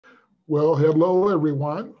Well, hello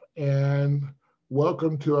everyone, and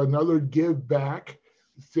welcome to another Give Back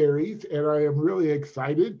series. And I am really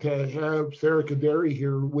excited to have Sara Khoudary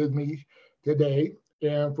here with me today.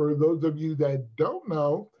 And for those of you that don't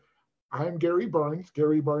know, I'm Gary Barnes,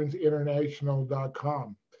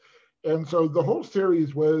 GaryBarnesInternational.com. And so the whole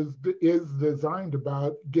series is designed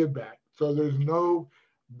about give back. So there's no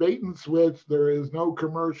bait and switch. There is no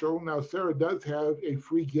commercial. Now, Sara does have a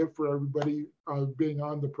free gift for everybody being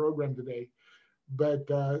on the program today. But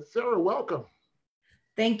Sara, welcome.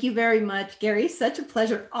 Thank you very much, Gary. Such a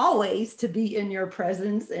pleasure always to be in your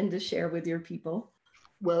presence and to share with your people.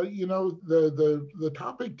 Well, you know, the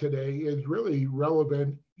topic today is really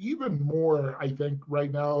relevant, even more, I think, right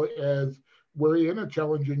now as we're in a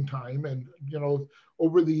challenging time. And, you know,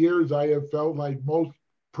 over the years, I have felt like most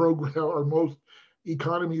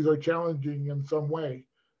economies are challenging in some way.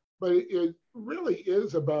 But it really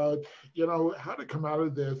is about, you know, how to come out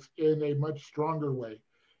of this in a much stronger way.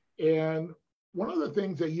 And one of the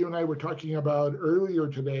things that you and I were talking about earlier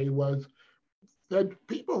today was that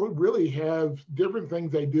people really have different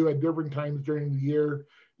things they do at different times during the year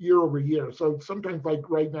over year. So sometimes, like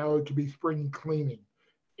right now, it could be spring cleaning.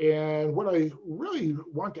 And what I really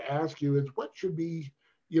want to ask you is what should be,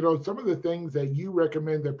 you know, some of the things that you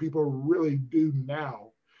recommend that people really do now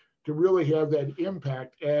to really have that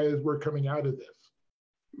impact as we're coming out of this.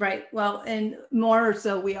 Right. Well, and more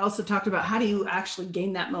so, we also talked about how do you actually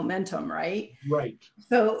gain that momentum, right? Right.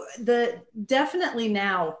 So definitely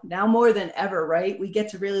now more than ever, right? We get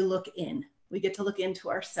to really look in. We get to look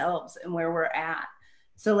into ourselves and where we're at.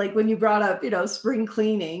 So like when you brought up, you know, spring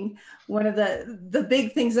cleaning, one of the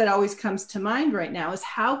big things that always comes to mind right now is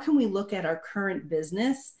how can we look at our current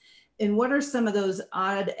business and what are some of those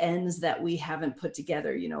odd ends that we haven't put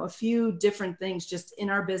together? You know, a few different things just in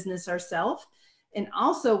our business ourselves. And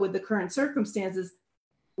also with the current circumstances,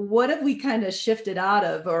 what have we kind of shifted out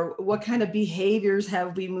of, or what kind of behaviors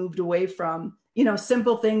have we moved away from? You know,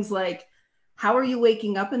 simple things like, how are you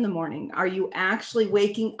waking up in the morning? Are you actually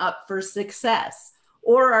waking up for success?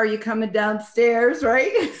 Or are you coming downstairs,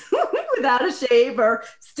 right? Without a shave or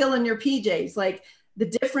still in your PJs? Like the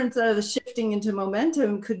difference of shifting into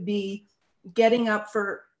momentum could be getting up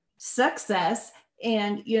for success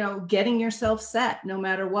and, you know, getting yourself set no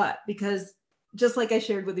matter what. Because just like I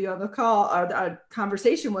shared with you on the call, our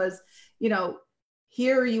conversation was, you know,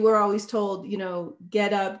 here you were always told, you know,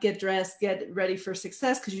 get up, get dressed, get ready for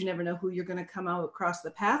success, because you never know who you're going to come out across the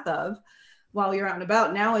path of while you're out and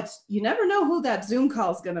about. Now it's, you never know who that Zoom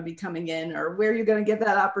call is going to be coming in or where you're going to get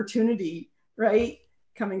that opportunity, right?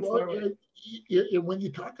 Coming forward. When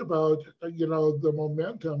you talk about, you know, the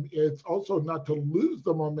momentum, it's also not to lose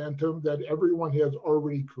the momentum that everyone has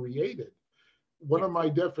already created. One of my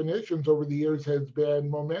definitions over the years has been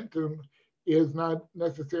momentum is not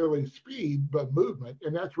necessarily speed, but movement.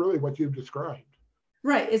 And that's really what you've described.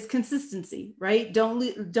 Right. It's consistency, right? Don't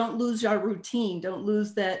lose your routine. Don't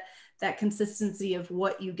lose that consistency of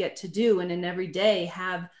what you get to do. And in every day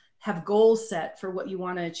have goals set for what you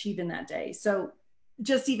want to achieve in that day. So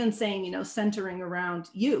just even saying, you know, centering around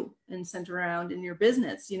you and center around in your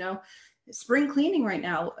business, you know, spring cleaning right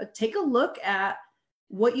now, take a look at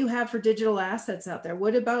what you have for digital assets out there.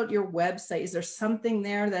 What about your website? Is there something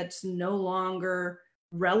there that's no longer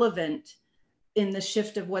relevant in the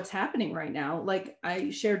shift of what's happening right now? Like I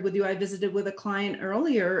shared with you, I visited with a client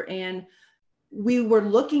earlier and we were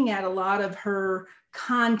looking at a lot of her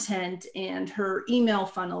content and her email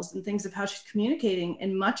funnels and things of how she's communicating.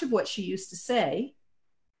 And much of what she used to say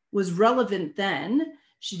was relevant then.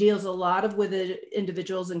 She deals a lot with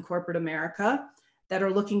individuals in corporate America that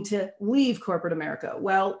are looking to leave corporate America.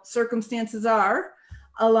 Well, circumstances are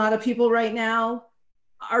a lot of people right now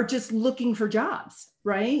are just looking for jobs,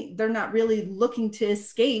 right? They're not really looking to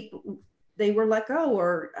escape. They were let go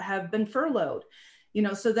or have been furloughed, you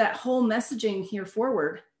know, so that whole messaging here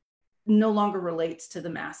forward no longer relates to the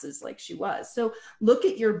masses like she was. So look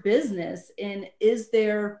at your business and is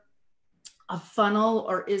there a funnel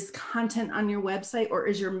or is content on your website or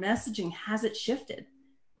is your messaging, has it shifted?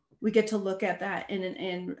 We get to look at that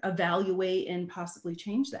and evaluate and possibly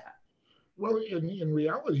change that. Well, in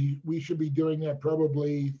reality, we should be doing that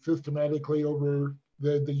probably systematically over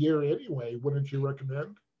the year anyway, wouldn't you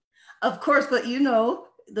recommend? Of course, but you know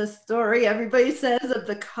the story everybody says of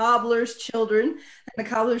the cobbler's children and the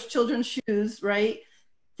cobbler's children's shoes, right?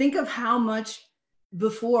 Think of how much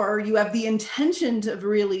before you have the intention of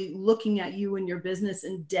really looking at you and your business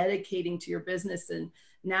and dedicating to your business. And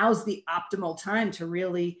now's the optimal time to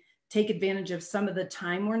really take advantage of some of the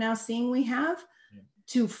time we're now seeing we have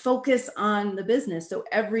to focus on the business. So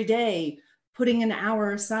every day, putting an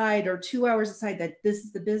hour aside or 2 hours aside that this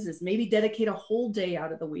is the business. Maybe dedicate a whole day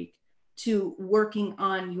out of the week to working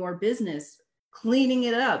on your business, cleaning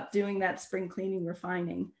it up, doing that spring cleaning,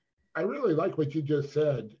 refining. I really like what you just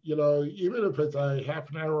said. You know, even if it's a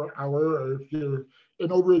half an hour, or if you're an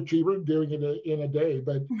overachiever doing it in a day,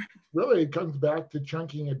 but really it comes back to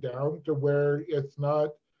chunking it down to where it's not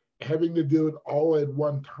having to do it all at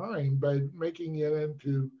one time, but making it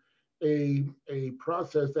into a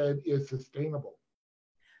process that is sustainable.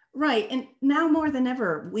 Right. And now more than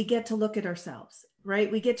ever, we get to look at ourselves,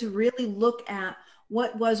 right? We get to really look at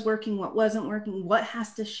what was working, what wasn't working, what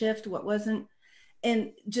has to shift, what wasn't.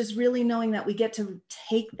 And just really knowing that we get to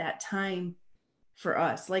take that time for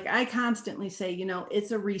us. Like I constantly say, you know, it's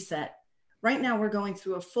a reset. Right now, we're going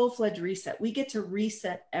through a full-fledged reset. We get to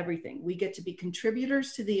reset everything. We get to be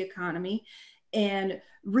contributors to the economy and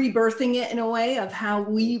rebirthing it in a way of how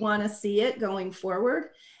we want to see it going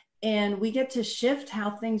forward. And we get to shift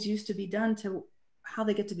how things used to be done to how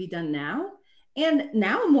they get to be done now. And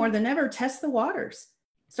now more than ever, test the waters.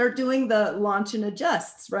 Start doing the launch and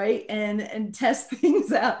adjusts, right? And test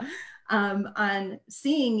things out on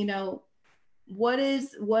seeing, you know, what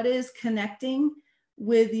is connecting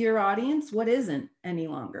with your audience, what isn't any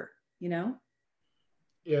longer, you know?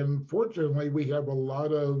 And fortunately, we have a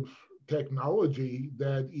lot of technology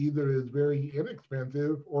that either is very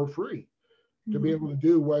inexpensive or free to be able to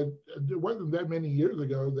do what it wasn't that many years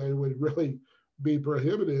ago that it would really be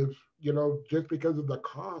prohibitive, you know, just because of the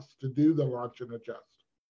cost to do the launch and adjust.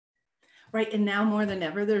 Right. And now more than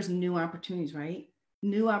ever, there's new opportunities, right?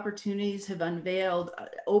 New opportunities have unveiled,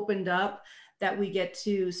 opened up, that we get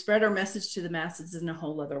to spread our message to the masses in a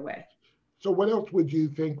whole other way. So what else would you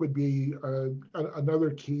think would be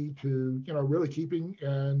another key to, you know, really keeping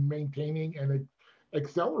and maintaining and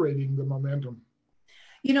accelerating the momentum?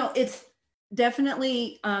 You know, it's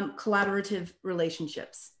definitely collaborative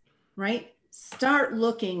relationships, right? Start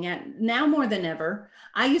looking at now more than ever.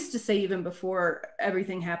 I used to say, even before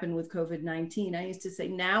everything happened with COVID-19, I used to say,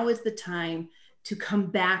 now is the time to come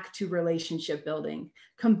back to relationship building,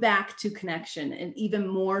 come back to connection. And even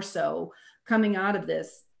more so coming out of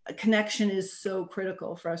this, a connection is so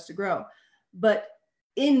critical for us to grow. But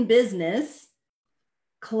in business,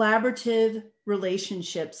 collaborative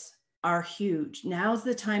relationships are huge. Now's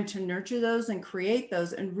the time to nurture those and create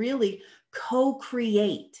those and really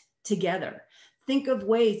co-create together. Think of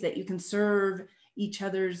ways that you can serve each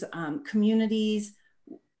other's communities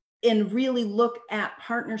and really look at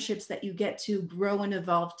partnerships that you get to grow and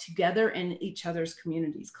evolve together in each other's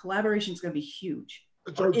communities. Collaboration is going to be huge.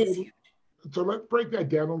 So, so let's break that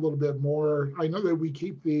down a little bit more. I know that we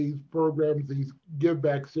keep these programs, these give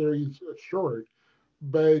back series short,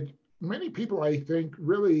 but many people, I think,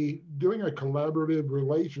 really doing a collaborative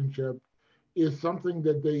relationship is something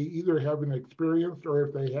that they either haven't experienced, or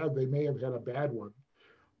if they have, they may have had a bad one.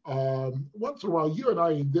 Once in a while, you and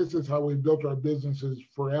I, this is how we built our businesses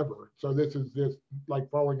forever. So this is just like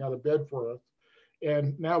falling out of bed for us.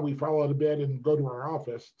 And now we fall out of bed and go to our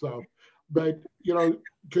office. So, but, you know,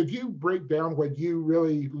 could you break down what you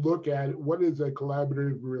really look at? What is a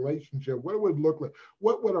collaborative relationship? What it would look like?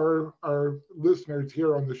 What would our listeners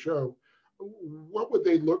here on the show, what would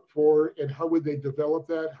they look for, and how would they develop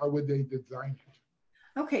that? How would they design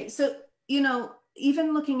it? Okay. So, you know,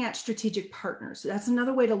 even looking at strategic partners, that's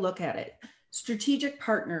another way to look at it. Strategic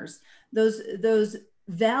partners, those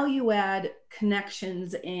value add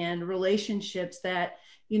connections and relationships that,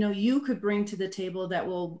 you know, you could bring to the table that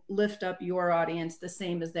will lift up your audience the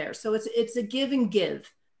same as theirs. So it's a give and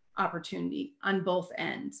give opportunity on both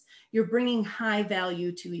ends. You're bringing high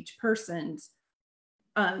value to each person's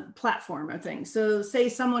platform or thing. So say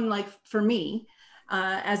someone like, for me,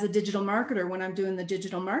 as a digital marketer, when I'm doing the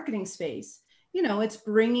digital marketing space, you know, it's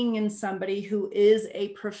bringing in somebody who is a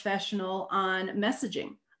professional on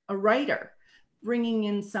messaging, a writer, bringing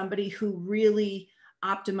in somebody who really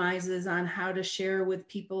optimizes on how to share with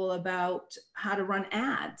people about how to run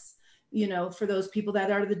ads, you know, for those people that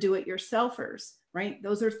are the do-it-yourselfers, right?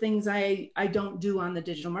 Those are things I don't do on the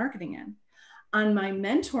digital marketing end. On my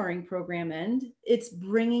mentoring program end, it's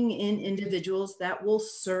bringing in individuals that will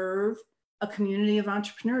serve a community of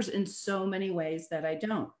entrepreneurs in so many ways that I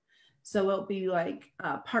don't. So it'll be like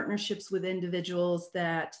partnerships with individuals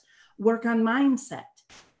that work on mindset.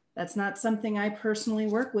 That's not something I personally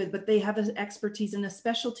work with, but they have an expertise and a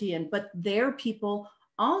specialty in, but their people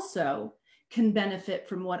also can benefit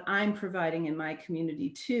from what I'm providing in my community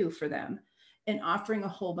too for them, and offering a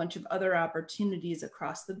whole bunch of other opportunities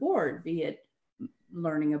across the board, be it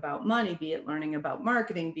learning about money, be it learning about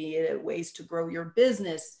marketing, be it ways to grow your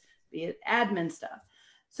business, be it admin stuff.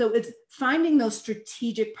 So it's finding those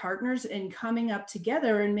strategic partners and coming up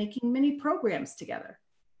together and making mini programs together,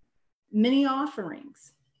 mini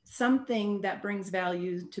offerings, something that brings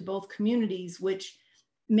value to both communities, which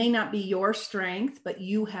may not be your strength, but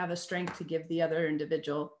you have a strength to give the other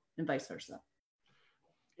individual, and vice versa.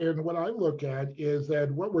 And what I look at is that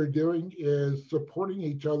what we're doing is supporting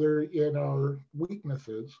each other in our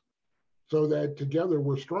weaknesses so that together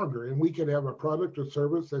we're stronger and we can have a product or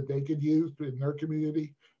service that they could use in their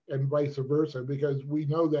community and vice versa, because we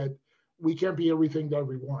know that we can't be everything to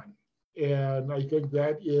everyone. And I think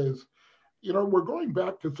that is, we're going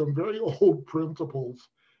back to some very old principles.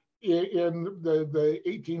 In the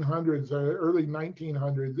 1800s, early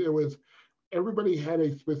 1900s, it was everybody had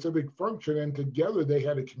a specific function and together they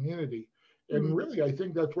had a community. And really, I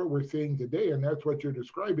think that's what we're seeing today, and that's what you're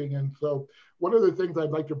describing. And so one of the things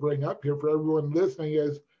I'd like to bring up here for everyone listening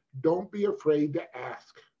is don't be afraid to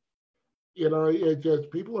ask. It's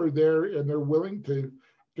just people are there and they're willing to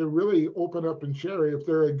really open up and share. If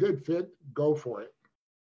they're a good fit, go for it.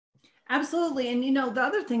 Absolutely. And, the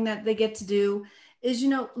other thing that they get to do is,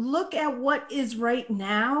 look at what is right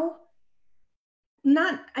now.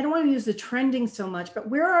 I don't want to use the trending so much, but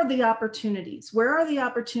where are the opportunities? Where are the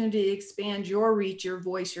opportunity to expand your reach, your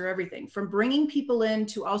voice, your everything, from bringing people in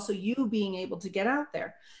to also you being able to get out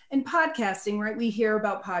there? And podcasting, right? We hear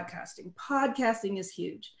about podcasting. Podcasting is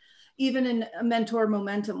huge. Even in a Mentor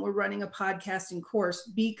Momentum, we're running a podcasting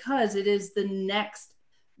course because it is the next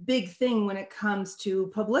big thing when it comes to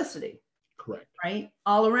publicity. Correct. Right?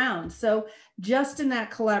 All around. So just in that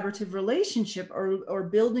collaborative relationship or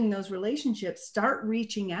building those relationships, start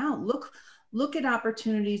reaching out. Look at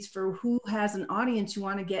opportunities for who has an audience you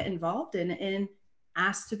want to get involved in and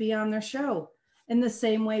ask to be on their show. In the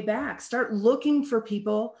same way back, start looking for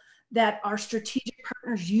people that are strategic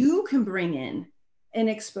partners you can bring in and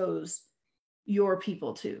expose your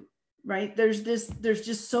people to. Right? There's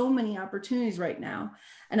just so many opportunities right now.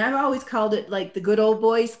 And I've always called it like the good old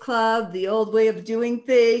boys club, the old way of doing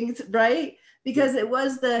things, right? Because it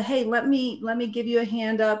was the, hey, let me give you a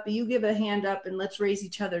hand up, you give a hand up, and let's raise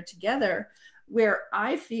each other together. Where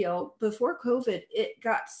I feel before COVID, it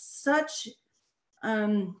got such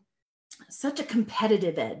a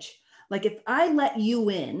competitive edge. Like if I let you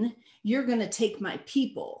in, you're going to take my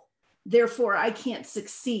people. Therefore, I can't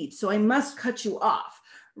succeed. So I must cut you off.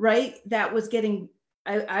 Right? That was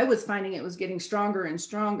I was finding it was getting stronger and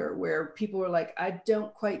stronger, where people were like, I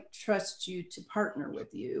don't quite trust you to partner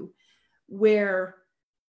with you. Where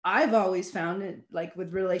I've always found it, like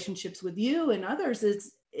with relationships with you and others,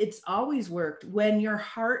 it's always worked when your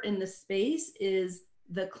heart in the space is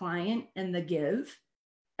the client and the give,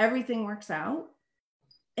 everything works out.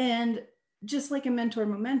 And just like a Mentor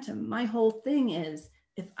Momentum, my whole thing is,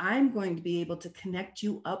 if I'm going to be able to connect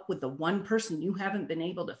you up with the one person you haven't been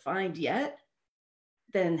able to find yet,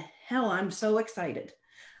 then hell, I'm so excited.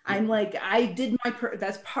 I'm like,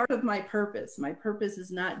 that's part of my purpose. My purpose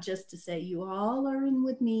is not just to say you all are in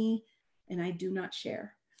with me and I do not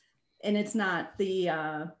share. And it's not the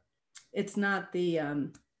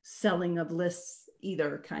selling of lists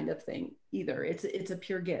either kind of thing either. It's a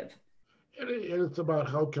pure give. And it's about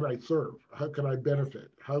how can I serve? How can I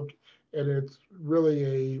benefit? And it's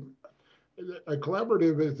really a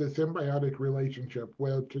collaborative is a symbiotic relationship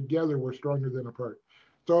where together we're stronger than apart.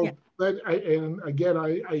 So, and again,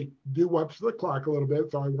 I do watch the clock a little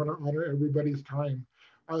bit, so I want to honor everybody's time.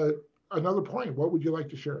 Another point, what would you like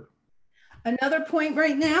to share? Another point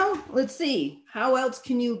right now, let's see, how else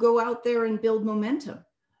can you go out there and build momentum,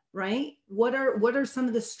 right? What are some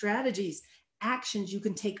of the strategies, actions you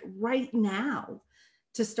can take right now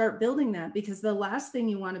to start building that? Because the last thing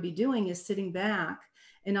you want to be doing is sitting back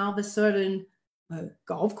and all of a sudden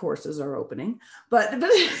golf courses are opening, but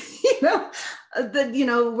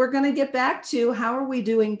we're going to get back to how are we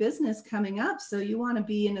doing business coming up. So you want to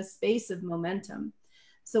be in a space of momentum.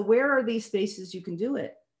 So where are these spaces you can do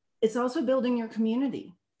it? It's also building your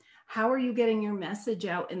community. How are you getting your message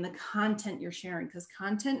out in the content you're sharing? Because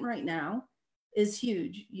content right now is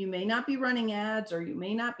huge. You may not be running ads or you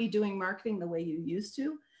may not be doing marketing the way you used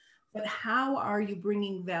to, but how are you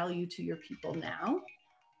bringing value to your people now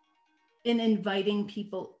and inviting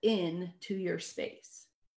people in to your space?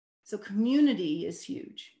 So community is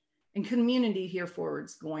huge, and community here forward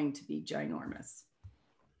is going to be ginormous.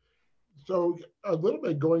 So a little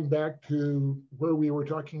bit going back to where we were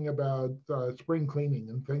talking about spring cleaning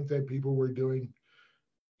and things that people were doing.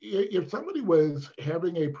 If somebody was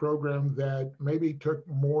having a program that maybe took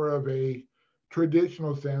more of a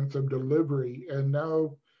traditional sense of delivery, and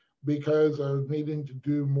now because of needing to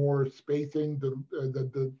do more spacing,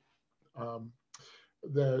 the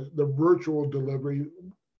virtual delivery,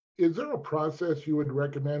 is there a process you would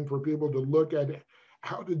recommend for people to look at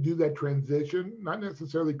how to do that transition? Not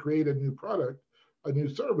necessarily create a new product, a new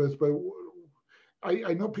service, but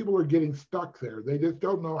I know people are getting stuck there. They just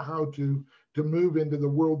don't know how to move into the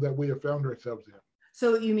world that we have found ourselves in.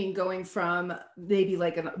 So you mean going from maybe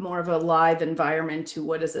like a more of a live environment to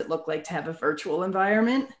what does it look like to have a virtual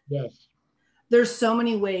environment? Yes. There's so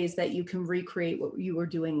many ways that you can recreate what you were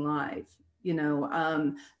doing live.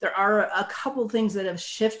 There are a couple things that have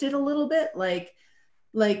shifted a little bit, like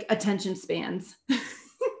attention spans.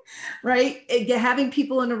 Right? Having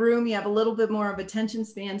people in a room, you have a little bit more of attention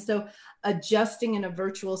span. So adjusting in a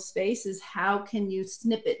virtual space is how can you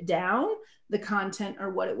snip it down, the content or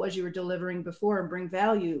what it was you were delivering before, and bring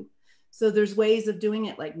value. So there's ways of doing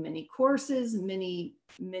it, like mini courses, mini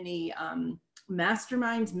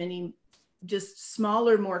masterminds, mini, just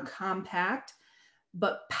smaller, more compact,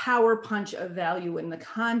 but power punch of value in the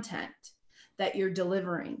content that you're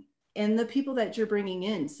delivering and the people that you're bringing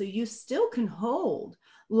in. So you still can hold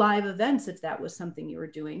live events if that was something you were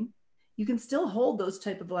doing. You can still hold those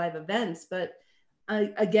type of live events, but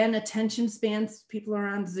again, attention spans, people are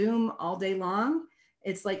on Zoom all day long.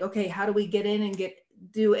 It's like, okay, how do we get in and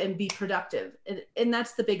do and be productive? And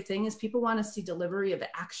that's the big thing, is people want to see delivery of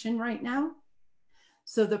action right now.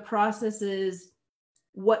 So the process is,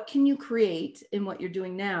 what can you create in what you're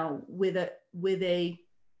doing now with a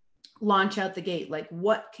launch out the gate? Like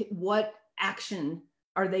what action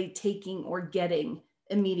are they taking or getting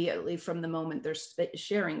immediately from the moment they're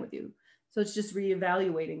sharing with you? So it's just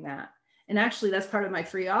reevaluating that. And actually, that's part of my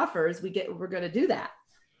free offers. We're going to do that.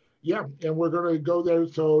 Yeah, and we're going to go there.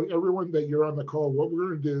 So everyone that you're on the call, what we're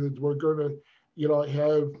going to do is we're going to,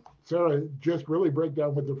 have Sara just really break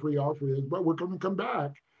down what the free offer is, but we're going to come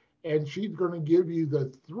back and she's going to give you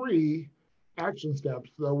the 3 action steps,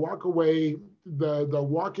 the walk away, the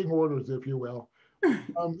walking orders, if you will,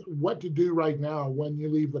 what to do right now when you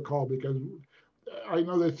leave the call, because I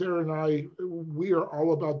know that Sara and I, we are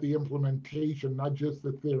all about the implementation, not just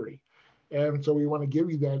the theory. And so we want to give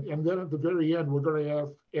you that. And then at the very end, we're going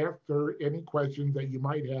to answer any questions that you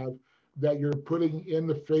might have that you're putting in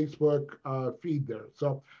the Facebook feed there.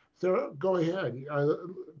 So Sara, go ahead.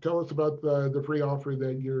 Tell us about the free offer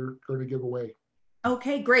that you're going to give away.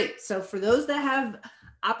 Okay, great. So for those that have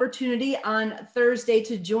opportunity on Thursday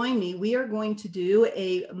to join me, we are going to do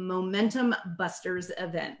a Momentum Busters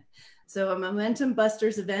event. So a Momentum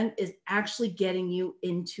Busters event is actually getting you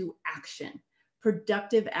into action,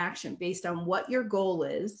 productive action based on what your goal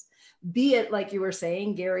is. Be it, like you were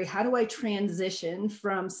saying, Gary, how do I transition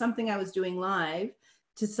from something I was doing live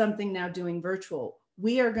to something now doing virtual?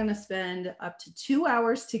 We are going to spend up to 2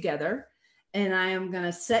 hours together, and I am going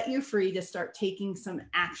to set you free to start taking some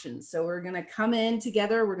action. So we're going to come in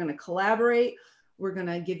together. We're going to collaborate. We're going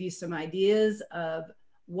to give you some ideas of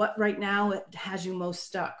what right now has you most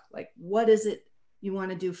stuck. Like, what is it you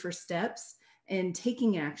want to do for steps and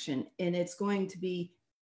taking action? And it's going to be,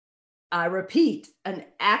 I repeat, an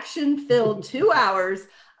action-filled 2 hours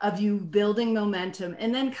of you building momentum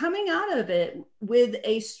and then coming out of it with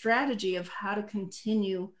a strategy of how to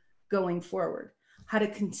continue going forward, how to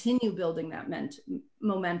continue building that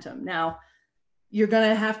momentum. Now, you're going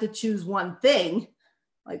to have to choose one thing.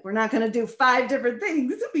 Like, we're not going to do 5 different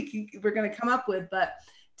things we're going to come up with, but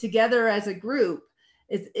together as a group,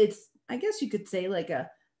 it's I guess you could say like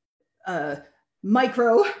a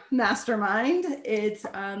micro mastermind. It's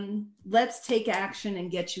let's take action and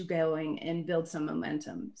get you going and build some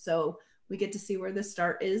momentum. So we get to see where the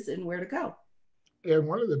start is and where to go. And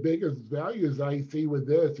one of the biggest values I see with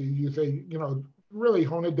this is you say, really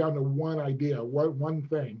hone it down to one idea, one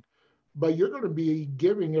thing. But you're going to be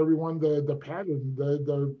giving everyone the pattern,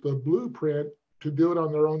 the blueprint to do it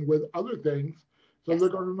on their own with other things. So yes, they're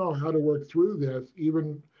going to know how to work through this,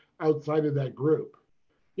 even outside of that group.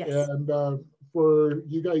 Yes. And for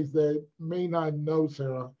you guys that may not know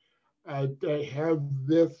Sara, to have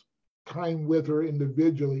this time with her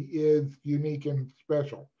individually is unique and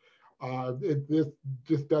special. This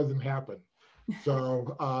just doesn't happen.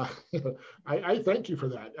 So I thank you for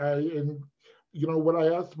that. And when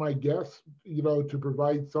I ask my guests, to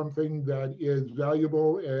provide something that is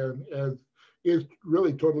valuable and is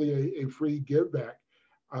really totally a free give back.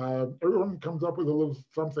 Everyone comes up with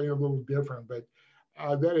something a little different, but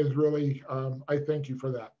that is really, I thank you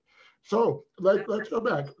for that. So let's go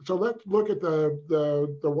back. So let's look at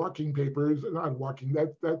the walking papers, not walking,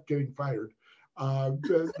 that's getting fired.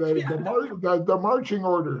 The marching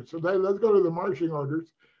orders. So let's go to the marching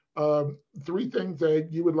orders. 3 things that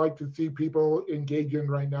you would like to see people engage in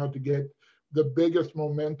right now to get the biggest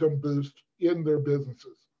momentum boost in their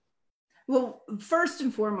businesses. Well, first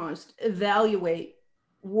and foremost, evaluate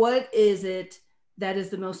what is it that is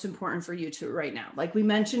the most important for you to right now? Like we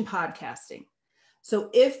mentioned podcasting.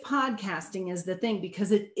 So if podcasting is the thing,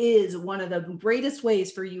 because it is one of the greatest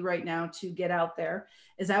ways for you right now to get out there,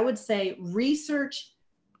 is I would say research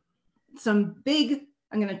some big,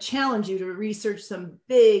 I'm going to challenge you to research some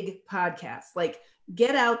big podcasts. Like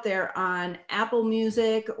get out there on Apple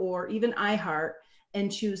Music or even iHeart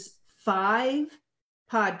and choose 5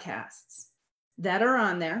 podcasts that are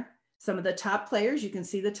on there. Some of the top players, you can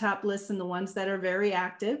see the top lists and the ones that are very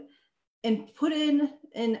active, and put in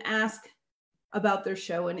and ask about their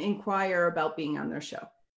show and inquire about being on their show.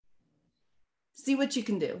 See what you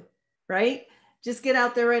can do, right? Just get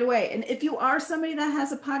out there right away. And if you are somebody that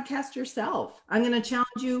has a podcast yourself, I'm going to challenge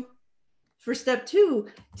you for step 2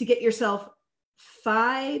 to get yourself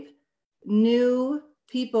 5 new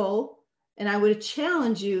people. And I would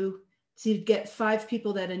challenge you to get 5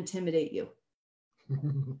 people that intimidate you.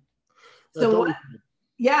 So what,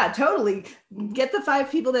 yeah, totally. Get the 5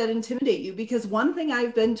 people that intimidate you, because one thing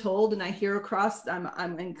I've been told, and I hear across,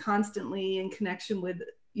 I'm constantly in connection with,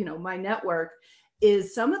 my network,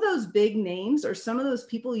 is some of those big names or some of those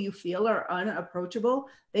people you feel are unapproachable,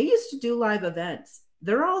 they used to do live events.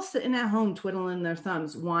 They're all sitting at home twiddling their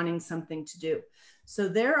thumbs, wanting something to do. So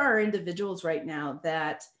there are individuals right now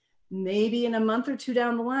that maybe in a month or 2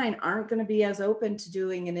 down the line aren't going to be as open to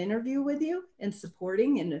doing an interview with you and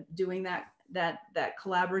supporting and doing that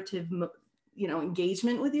collaborative,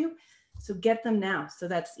 engagement with you. So get them now. So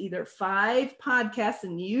that's either 5 podcasts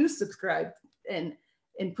and you subscribe and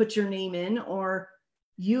put your name in, or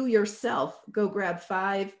you yourself go grab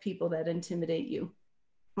 5 people that intimidate you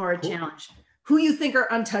or a challenge, who you think are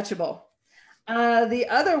untouchable. The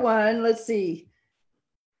other one, let's see.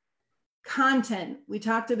 Content. We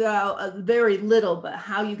talked about very little, but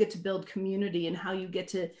how you get to build community and how you get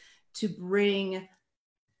to bring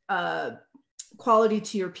quality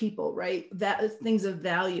to your people, right? That things of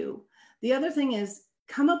value. The other thing is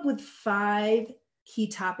come up with 5 key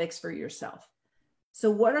topics for yourself. So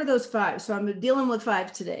what are those 5? So I'm dealing with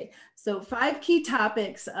 5 today. So 5 key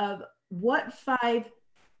topics of what 5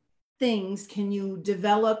 things can you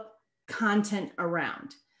develop content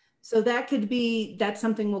around? So that could be, that's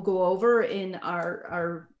something we'll go over in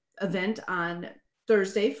our event on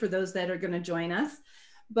Thursday for those that are going to join us.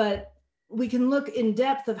 But we can look in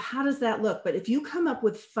depth of how does that look. But if you come up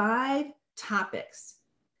with 5 topics,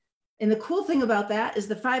 and the cool thing about that is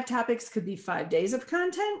the 5 topics could be 5 days of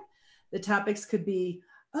content. The topics could be,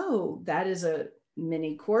 oh, that is a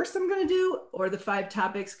mini course I'm going to do. Or the 5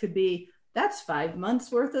 topics could be, that's 5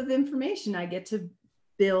 months worth of information I get to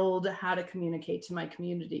build how to communicate to my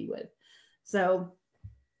community with. So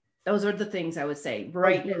those are the things I would say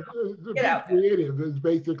right now. Get out there. Creative is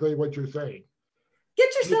basically what you're saying.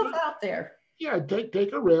 Get yourself out there. Yeah,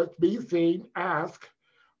 take a risk, be seen, ask.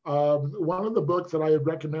 One of the books that I have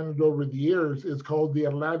recommended over the years is called The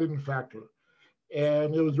Aladdin Factor.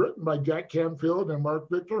 And it was written by Jack Canfield and Mark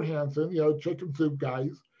Victor Hansen, chicken soup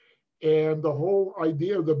guys. And the whole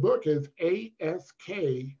idea of the book is ASK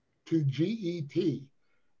to GET.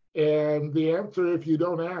 And the answer, if you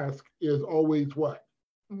don't ask, is always what?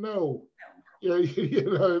 No. And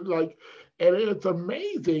it's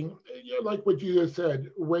amazing, like what you just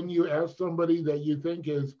said, when you ask somebody that you think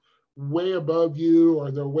is way above you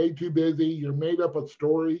or they're way too busy, you're made up a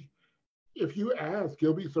story. If you ask,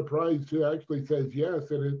 you'll be surprised who actually says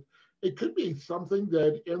yes. And it could be something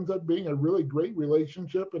that ends up being a really great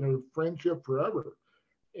relationship and a friendship forever.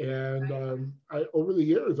 And over the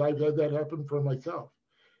years, I've had that happen for myself.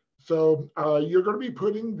 So you're going to be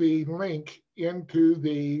putting the link into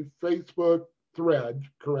the Facebook thread,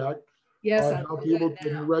 correct? Yes. How people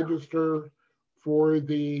can register for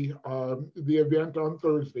the event on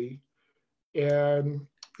Thursday. And,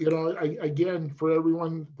 again, for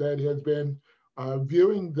everyone that has been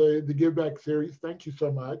viewing the Give Back series, thank you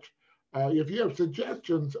so much. If you have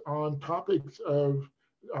suggestions on topics of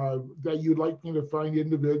that you'd like me to find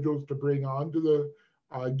individuals to bring on to the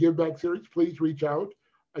Give Back series, please reach out.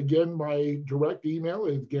 Again, my direct email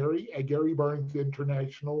is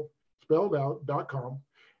gary@garybarnesinternational.com.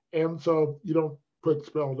 And so you don't put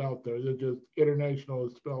spelled out there, it's just international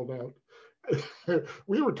is spelled out.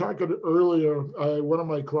 We were talking earlier, one of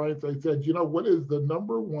my clients, I said, what is the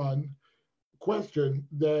number one question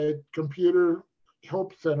that computer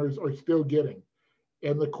help centers are still getting?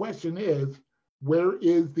 And the question is, where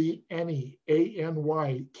is the ANY,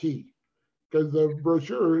 A-N-Y key? Because the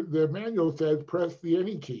brochure, the manual says, press the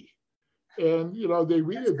any key. And, they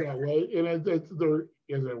read it that way. And there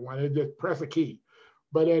isn't one, it just press a key.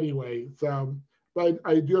 But anyway, but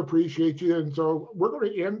I do appreciate you. And so we're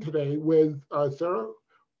going to end today with, Sara,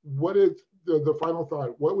 what is the final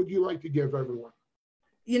thought, what would you like to give everyone?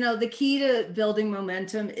 You know, the key to building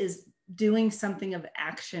momentum is doing something of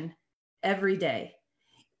action every day,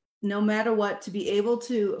 no matter what, to be able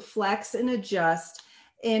to flex and adjust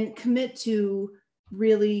and commit to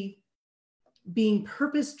really being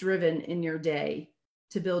purpose driven in your day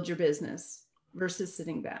to build your business versus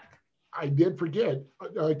sitting back. I did forget.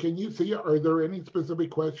 Can you see, are there any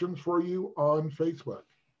specific questions for you on Facebook?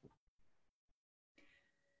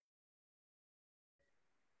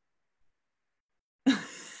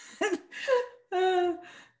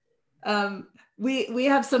 We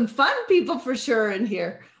have some fun people for sure in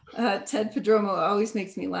here. Ted Padromo always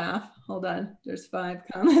makes me laugh. Hold on, there's 5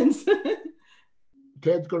 comments.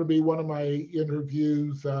 Ted's going to be one of my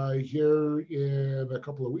interviews here in a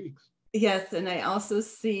couple of weeks. Yes, and I also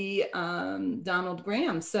see Donald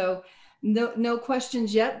Graham. So no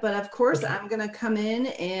questions yet, but of course okay. I'm going to come in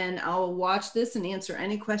and I'll watch this and answer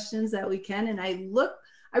any questions that we can. And I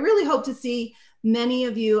really hope to see many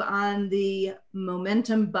of you on the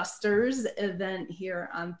Momentum Busters event here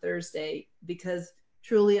on Thursday, because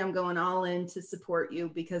truly I'm going all in to support you,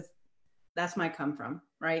 because that's my come from,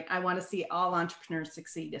 right? I want to see all entrepreneurs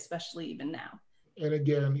succeed, especially even now. And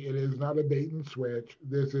again, it is not a bait and switch.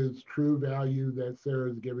 This is true value that Sara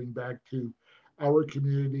is giving back to our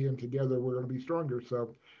community, and together we're going to be stronger.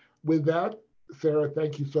 So with that, Sara,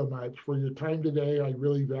 thank you so much for your time today. I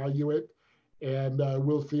really value it. And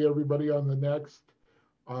we'll see everybody on the next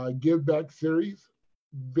Give Back series,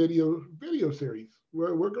 video series.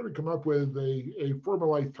 We're going to come up with a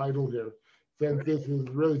formalized title here, since this has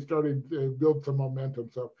really started to build some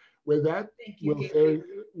momentum. So with that,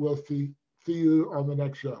 we'll see you on the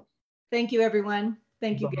next show. Thank you, everyone.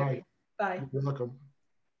 Thank you, Bye. Gary. Bye. You're welcome.